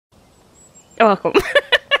You're welcome.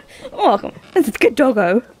 You're welcome. This is a good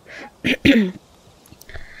doggo. Kind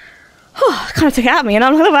of took it out of me and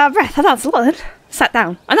I'm a little out of breath. That's a lot then. Sat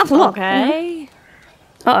down. And that's a lot. Okay.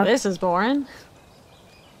 Uh-oh. This is boring.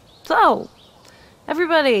 So,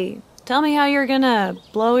 everybody, tell me how you're gonna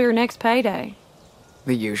blow your next payday.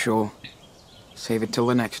 The usual. Save it till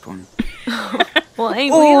the next one. Well,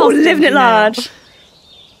 ain't we all living it now? large.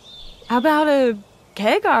 How about a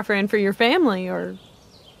keg offering for your family, or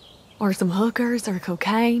some hookers, or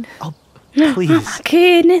cocaine? Oh, Oh please. my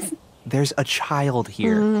goodness. There's a child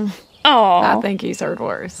here. Oh. I think he's heard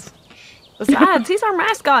worse. Besides, he's our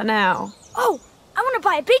mascot now. Oh, I want to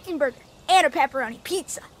buy a bacon burger and a pepperoni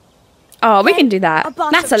pizza. Oh, we can do that. A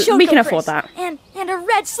box That's of we Choco can afford Crisp that. And a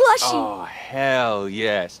red slushie. Oh, hell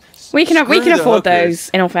yes. We can Screw the afford hookers. those.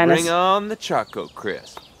 In all fairness, Bring on the Choco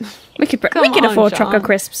Crisp. we could Come on, afford Sean. Choco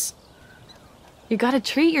Crisps. You gotta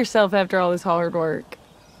treat yourself after all this hard work.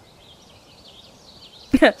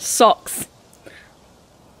 Socks.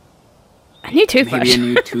 A new toothbrush. Maybe a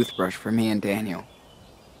new toothbrush for me and Daniel.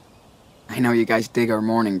 I know you guys dig our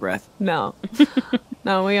morning breath. No.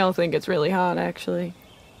 No, we all think it's really hot, actually.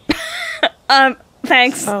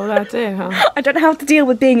 Thanks. Oh, that's it, huh? I don't know how to deal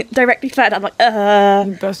with being directly fed. I'm like,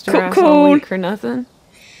 You bust your ass all cool. week for nothing?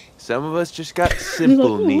 Some of us just got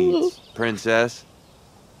simple needs, princess.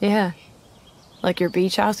 Yeah. Like your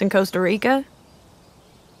beach house in Costa Rica?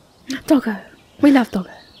 Doggo. We love Doggo.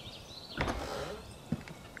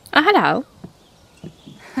 Oh, hello.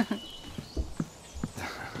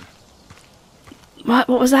 What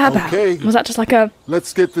was that about? Okay. Was that just like a...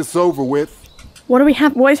 Let's get this over with. What do we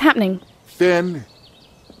have? What is happening? Finn,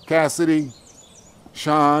 Cassidy,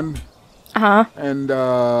 Sean, Uh-huh. and,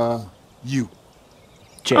 you.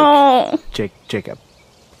 Jake. Oh. Jacob.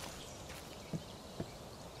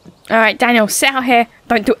 Alright, Daniel, sit out here.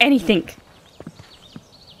 Don't do anything.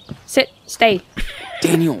 Sit. Stay.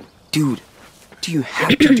 Daniel, dude, do you have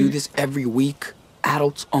to do this every week?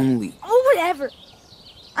 Adults only. Oh, whatever.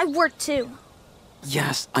 I work too.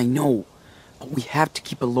 Yes, I know. But we have to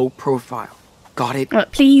keep a low profile. Got it?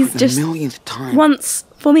 Please, For the just millionth time. once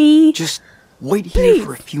for me. Just wait here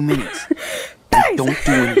for a few minutes. And don't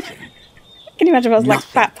do anything. Can you imagine if I was like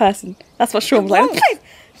Nothing. fat person? That's what Sean was like. Please.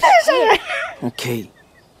 Okay,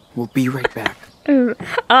 we'll be right back. Oh,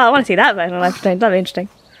 I want to see that version of Life Change. That'd be interesting.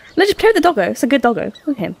 Let's just play with the doggo. It's a good doggo.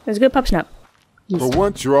 Look at him. It's a good pup snap. For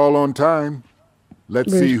once, you're all on time.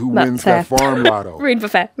 Let's see who That's wins that fair. farm lotto. Rude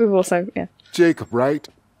but fair. We've also, yeah. Jacob, right?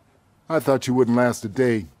 I thought you wouldn't last a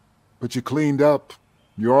day, but you cleaned up.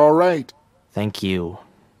 You're all right. Thank you.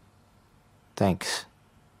 Thanks.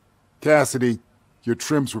 Cassidy, your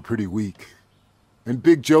trims were pretty weak. And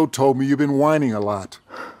Big Joe told me you've been whining a lot.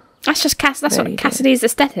 That's just That's There you what go. Cassidy's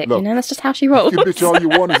aesthetic, Look, you know? That's just how she rolls. You can bitch all you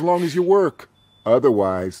want as long as you work.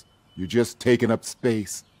 Otherwise, you're just taking up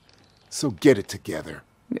space. So get it together.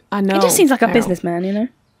 I know. He just seems like a Al. businessman, you know?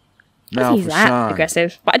 Now He's for that Sean.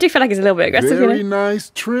 aggressive. But I do feel like he's a little bit aggressive, Very you know?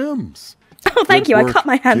 nice trims. Oh, thank Good you. I work, cut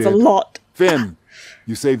my hands a kid. lot. Finn,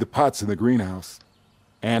 you saved the pots in the greenhouse.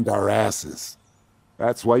 And our asses.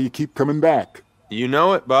 That's why you keep coming back. You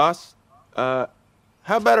know it, boss. How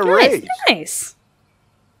about a Nice, raise? nice.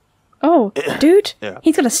 Oh, dude, Yeah.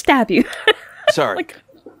 he's gonna stab you. Sorry. Like,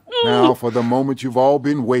 Now for the moment you've all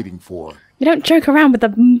been waiting for. you don't joke around with the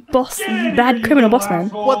boss, bad criminal boss man.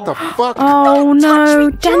 What the fuck? Oh no,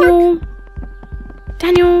 Daniel.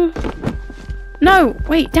 Daniel. No,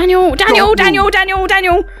 wait, Daniel.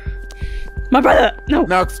 Daniel. My brother. No.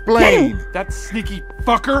 Now explain. That sneaky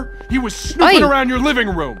fucker! He was snooping Oi. around your living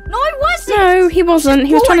room! No, I wasn't. No, he wasn't.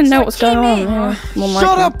 He was trying to know what's going on. in. Yeah, more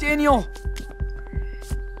Shut likely. up, Daniel!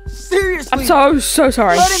 Seriously! I'm so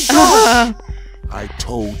sorry. Let him go. I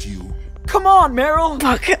told you. Come on, Meryl!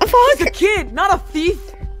 Fuck. He's a kid, not a thief!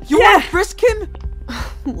 You Yeah. wanna frisk him?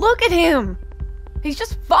 Look at him. He's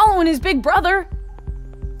just following his big brother.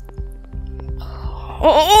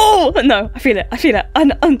 Oh, no, I feel it.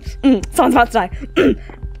 Someone's about to die.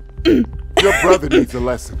 Your brother needs a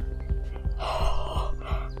lesson.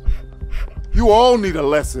 You all need a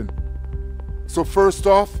lesson. So first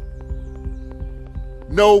off,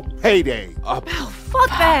 no payday. Fuck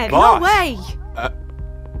that. Boss. No way.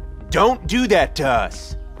 Don't do that to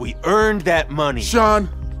us. We earned that money. Sean,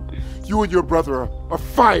 you and your brother are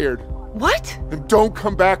fired. What? And don't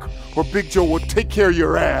come back or Big Joe will take care of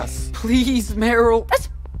your ass. Please, Meryl. That's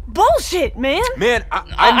bullshit, man. Man,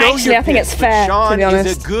 I know Actually, you're I think it's pissed, but fair, to Sean be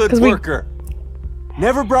honest, is a good 'cause we- worker.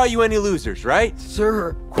 Never brought you any losers, right?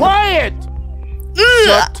 Sir. Quiet!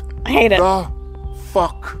 Shut I hate it. the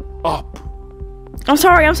fuck up. I'm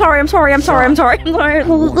sorry. I don't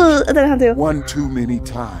know how to. One too many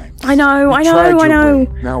times. I know. You tried your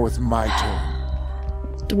way. Now it's my turn.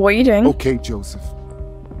 What are you doing? Okay, Joseph.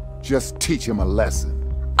 Just teach him a lesson.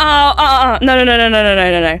 No.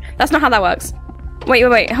 That's not how that works.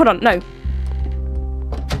 Wait. Hold on. No.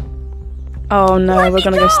 Oh no, we're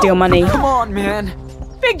gonna go steal money. Come on, man.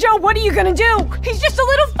 Big Joe, what are you gonna do? He's just a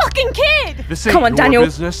little fucking kid. This ain't Come on, your Daniel.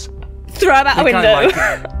 business. Throw it out the Think I window.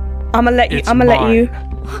 like it. I'ma let you. It's I'ma let you.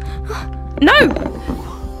 mine.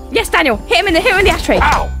 No. Yes, Daniel. Hit him in the ashtray.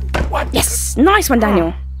 Ow! What? Yes, nice one,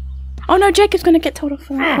 Daniel. Oh no, Jacob's gonna get told off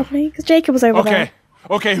for that probably because Jacob was over there.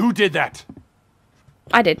 Okay, who did that?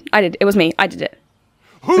 I did. It was me. I did it.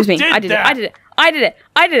 Who It was me. did I did that? it. I did it.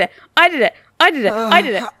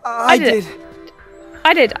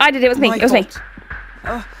 It was me. My It was me.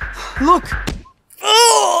 fault. Look.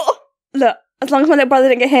 Look, as long as my little brother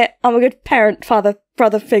didn't get hit, I'm a good parent, father,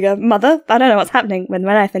 brother figure, mother. I don't know what's happening with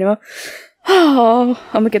my life anymore. Oh,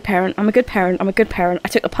 I'm a good parent. I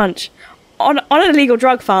took a punch on an illegal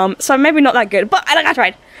drug farm, so maybe not that good, but I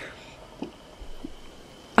tried.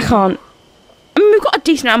 I can't. I mean, we've got a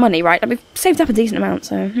decent amount of money, right? We've saved up a decent amount,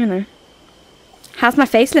 so, you know. How's my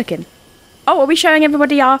face looking? Oh, are we showing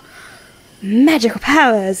everybody our magical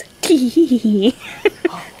powers?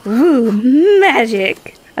 Ooh,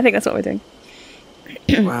 magic. I think that's what we're doing.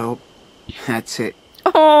 Well, that's it.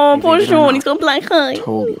 Oh, Believe poor it or Sean, not, he's got a black eye.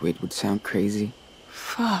 Told you it would sound crazy.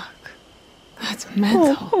 Fuck. That's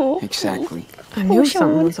mental. Exactly. I knew Sean,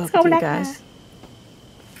 something was up he's got with you black eye. guys.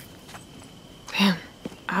 Damn,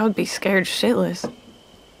 I would be scared shitless.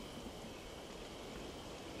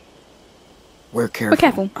 We're careful.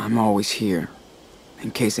 careful. I'm always here,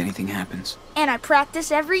 in case anything happens. And I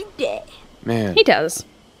practice every day. Man, He does.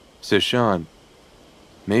 so Sean,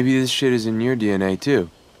 maybe this shit is in your DNA too.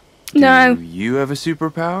 No. Do you have a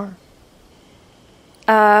superpower?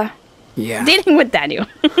 Yeah, Dealing with Daniel.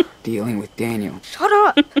 dealing with Daniel. Shut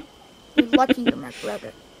up. You're lucky you're my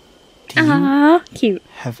brother. Do you Ah, cute.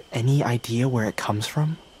 have any idea where it comes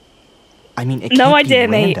from? I mean, it No can't idea,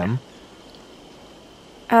 be mate. random.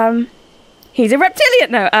 He's a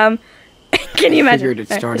reptilian. No, can you imagine? Figured it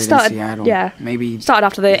No, started in Seattle. Yeah. Maybe Started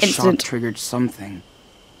after the shock incident. triggered something.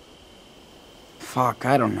 Fuck,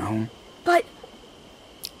 I don't know. But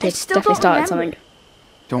I It still definitely don't started remember. something.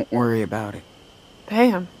 Don't worry about it.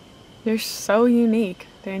 Damn, you're so unique,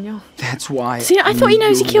 Daniel. That's why. See, I thought he need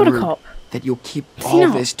knows he your killed a word cop. That you'll keep he all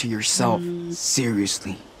not? this to yourself.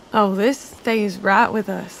 Seriously. Oh, this stays right with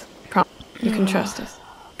us. You can trust us.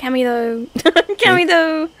 Can we though? Can we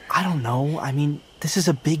though? I don't know. I mean, this is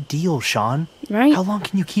a big deal, Sean. Right? How long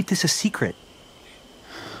can you keep this a secret?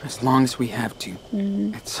 As long as we have to.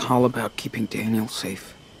 It's all about keeping Daniel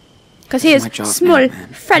safe. Because he That's is my job now, small, man.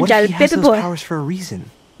 What fragile if he has baby those boy. powers for a reason?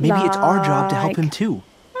 Maybe it's our job to help him too.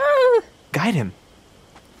 Guide him.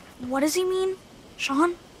 What does he mean,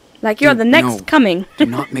 Sean? Like you're Dude, the next no. coming. Do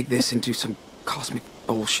not make this into some cosmic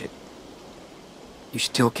bullshit. You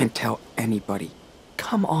still can't tell anybody.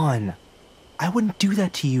 Come on. I wouldn't do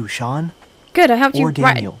that to you, Sean. Good, I helped you Or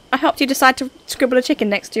Daniel. I helped you decide to scribble a chicken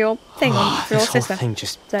next to your thing on for your This whole sister. thing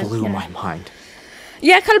just So, blew you know. my mind.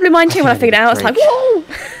 Yeah, it kind of blew mine too I when I think figured it I out. I need was a like,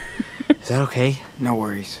 break. whoa! Is that okay? No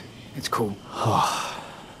worries. It's cool.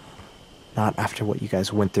 Not after what you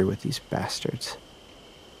guys went through with these bastards.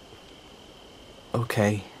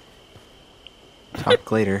 Okay.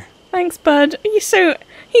 Talk later. Thanks, bud. He's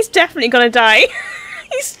definitely gonna die.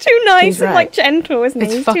 He's too nice He's and right. like gentle, isn't he?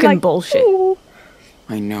 It's He's too, fucking like, bullshit. "Ooh."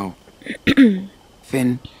 I know.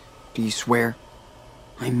 Finn, do you swear?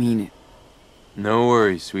 I mean it. No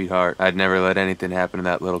worries, sweetheart. I'd never let anything happen to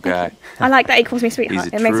that little guy. I like that he calls me sweetheart.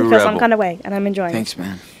 He's a It makes me true feel some rebel. kind of way, and I'm enjoying Thanks,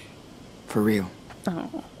 man. For real. it.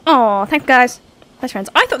 Oh, thanks, guys. Best friends.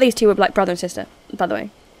 I thought these two were like brother and sister, by the way.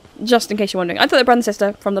 Just in case you're wondering. I thought they were brother and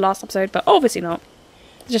sister from the last episode, but obviously not.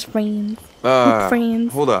 They're just friends.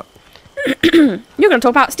 Friends. Hold up. You're going to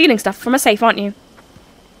talk about stealing stuff from a safe, aren't you?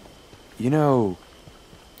 You know,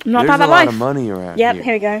 I'm not there's about a that lot life. of money around Yep, here.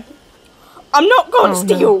 here we go. I'm not going to Oh,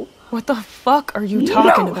 steal. no. What the fuck are you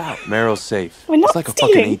talking about? Meryl's safe. We're not it's like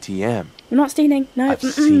stealing. a fucking ATM. I'm not stealing. No. I've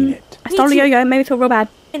seen it. I stole a yo-yo. It made me feel real bad.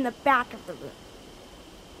 In the back of the room.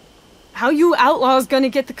 How you outlaws gonna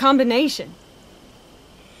get the combination?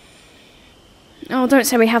 Oh, don't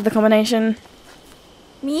say we have the combination.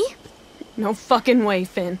 Me? No fucking way,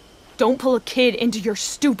 Finn. Don't pull a kid into your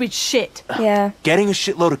stupid shit. Yeah. Getting a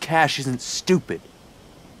shitload of cash isn't stupid.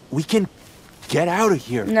 We can get out of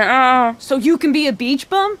here. No. So you can be a beach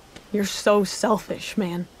bum? You're so selfish,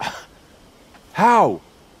 man. How?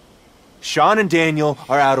 Sean and Daniel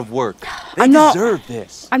are out of work. They I'm not- deserve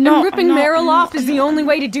this. I'm not. And ripping I'm not- Meryl off is the only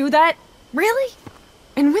way to do that? Really?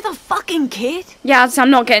 And with a fucking kid? Yeah, so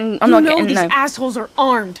I'm not getting. I'm you not know getting. these No. assholes are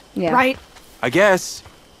armed, Yeah. right? I guess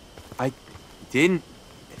I didn't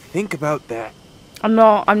Think about that. I'm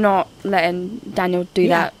not letting Daniel do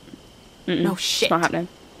Yeah. that. No shit. It's not happening.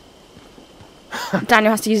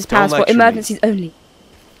 Daniel has to use his Don't powers for lecture me. emergencies only.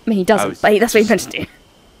 I mean, he doesn't, was but that's what he's meant to do.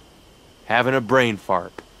 Having a brain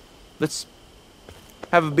fart. Let's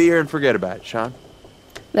have a beer and forget about it, Sean.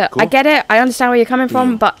 Look, Cool. I get it. I understand where you're coming from,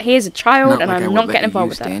 Deal. but he is a child, Not and like I I'm would not let getting you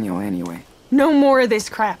involved use with that. Daniel anyway. No more of this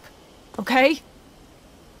crap. Okay?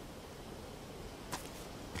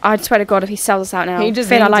 I'd swear to God, if he sells us out now, He just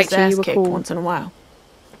Finn, I needs liked his you. ass You were kicked cool. once in a while.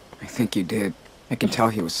 I think you did. I can tell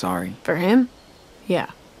he was sorry. For him? Yeah.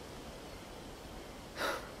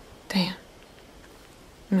 Damn.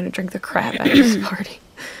 I'm gonna drink the crap out of this party.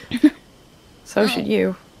 So should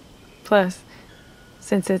you. Plus,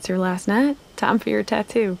 since it's your last night, time for your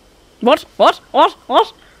tattoo. What?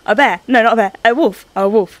 A bear? No, not a bear. A wolf. A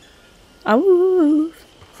wolf. A wolf.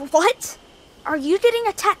 What? Are you getting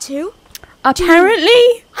a tattoo?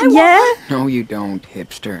 Apparently, yeah. No, you don't,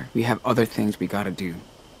 hipster. We have other things we gotta do.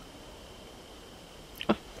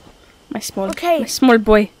 My small Okay.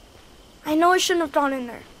 boy. I know I shouldn't have gone in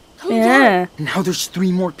there. Tell me Yeah. Now there's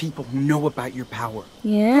 3 more people who know about your power.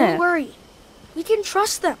 Yeah. Don't worry. We can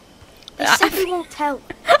trust them. They said they won't tell.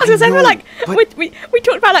 I was gonna say, we're know, like, but- we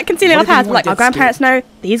talked about like concealing our What if powers. We're anyone like, our gets grandparents know,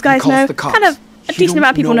 these guys calls know. the cops? Kind of a You decent don't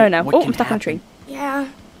amount of people know know now. what Oh, can I'm stuck on a happen. tree. Yeah,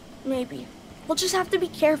 maybe. We'll just have to be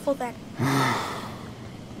careful then.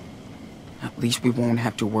 At least we won't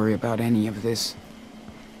have to worry about any of this.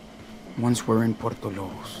 Once we're in Puerto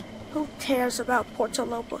Lobos. Who cares about Porto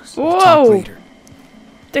Lobos? We'll talk Whoa, later.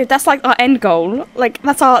 dude, that's like our end goal. Like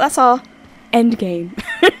that's our end game.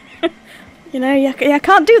 You know, you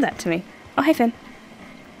can't do that to me. Oh, hey Finn.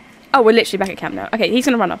 Oh, we're literally back at camp now. Okay, he's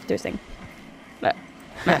gonna run off, do his thing. Look.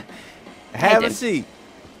 Have dude. a seat.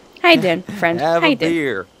 How you doing, friend? Have How a you doing?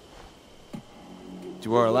 beer.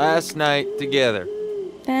 To our last night together.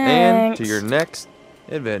 Thanks. And to your next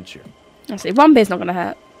adventure. Honestly, one beer's not gonna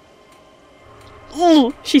hurt.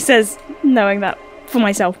 Ooh, she says, knowing that for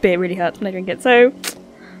myself, beer really hurts when I drink it. So,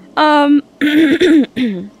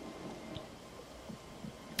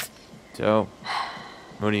 So,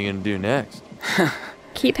 what are you gonna do next?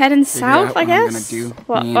 keep heading Figure south, out I what guess. I'm gonna do.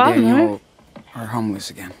 What? Me and I don't know. Daniel are homeless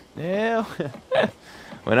again. Yeah,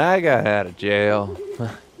 when I got out of jail,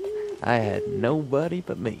 I had nobody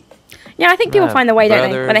but me. Yeah, I think people My find their way, don't they?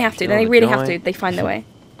 brother When they have to. still Then they in the really have to. joint. They find their way.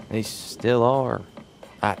 They still are.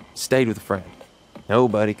 I stayed with a friend.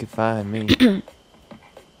 Nobody could find me.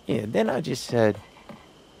 Yeah, then I just said,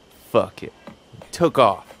 fuck it. Took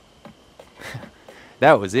off.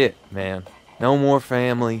 That was it, man. No more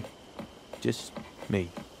family. Just me.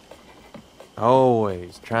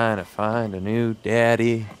 Always trying to find a new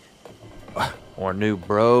daddy. Or new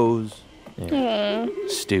bros. Yeah.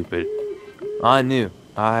 Stupid. I knew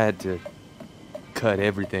I had to cut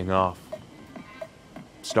everything off.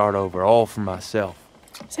 Start over all for myself.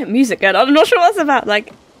 Is that music good? I'm not sure what that's about.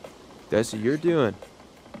 Like, That's what you're doing.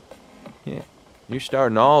 Yeah, you're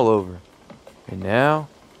starting all over. And now,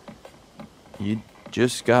 you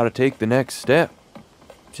just gotta take the next step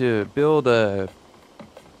to build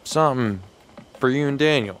something for you and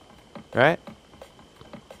Daniel, right?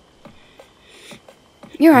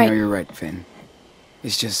 you're I right. know you're right, Finn.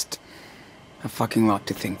 It's just a fucking lot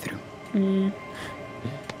to think through.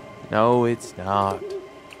 No, it's not.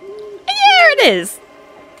 Yeah, it is.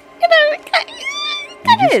 You know, You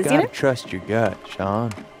it just is. gotta You know, trust your gut,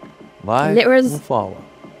 Sean. Life Litera's- will follow.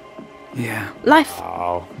 Yeah. life.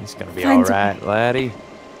 Oh, it's gonna be Finds a alright, laddie.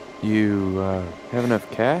 You have enough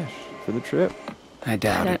cash for the trip? I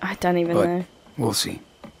doubt it. I don't even but know. we'll see.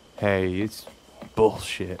 Hey, it's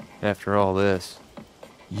bullshit after all this.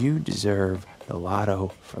 You deserve the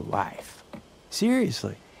lotto for life.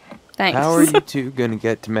 Seriously. Thanks. How are you two gonna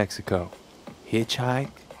get to Mexico?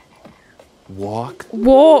 Hitchhike? Walk?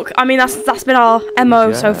 Walk. I mean, that's been our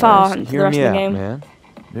MO so far Just and for hear the rest me of the out, game. man.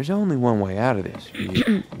 There's only one way out of this. For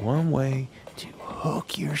you. One way to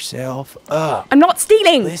hook yourself up. I'm not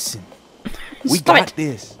stealing. Listen, we Stop got it.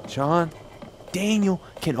 this, Sean. Daniel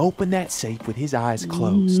can open that safe with his eyes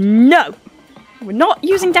closed. No. We're not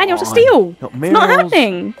using Daniel to on. steal. No, It's not Meryl's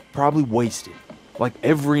happening. Probably wasted, like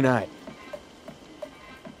every night.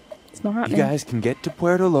 It's not You happening. guys can get to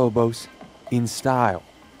Puerto Lobos in style,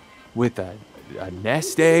 with a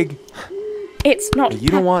nest egg. It's not You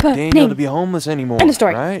don't want happening. Daniel to be homeless anymore, End of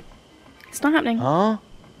story. right? It's not happening. Huh?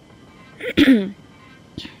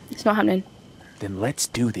 It's not happening. Then let's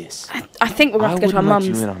do this. I think we're going I to have to go to our wouldn't let mum's.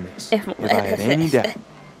 you in on this If- if I had any doubt.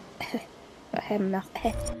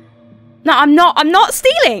 No, I'm not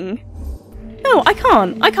stealing. No, I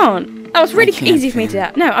can't. That was really can't, easy for me to do Finn.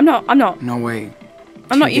 that. No, I'm not. No way.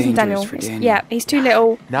 I'm not Too using dangerous Daniel. for It's- Daniel. Yeah, he's too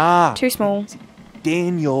little, Nah. too small.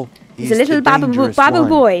 Daniel is He's a little the dangerous babu one.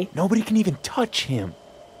 boy. Nobody can even touch him.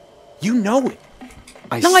 You know it.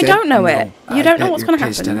 No, I don't know it. You don't know what's going to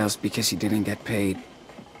Pissed at happen. us because he didn't get paid.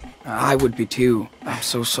 I would be too. I'm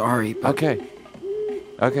so sorry. But Okay.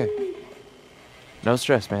 Okay. No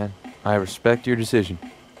stress, man. I respect your decision.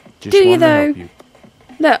 Just Do you, wanted to though? help you.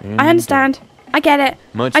 Look, And I understand. I get it.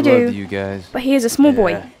 Much I love do. to you guys. But he is a small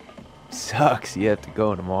boy. Yeah. Sucks. You have to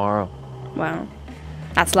go tomorrow. Wow.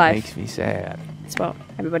 That's life. Makes me sad. That's what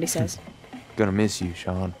everybody says. Gonna miss you,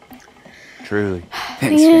 Sean. Truly.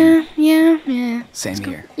 thanks, Finn. Yeah. Same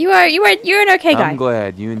here. You're an okay guy. I'm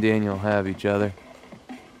glad you and Daniel have each other.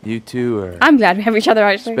 You two are I'm glad we have each other,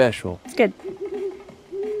 actually. special. It's good.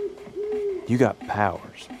 You got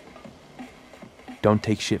powers. Don't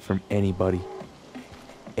take shit from anybody.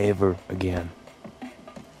 Ever again.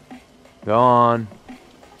 Go on.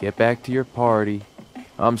 Get back to your party.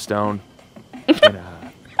 I'm stoned.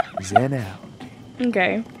 Gonna zen out.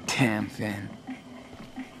 Okay. Damn, Finn.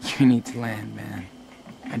 You need to land, man.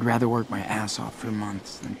 I'd rather work my ass off for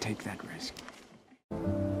months than take that risk.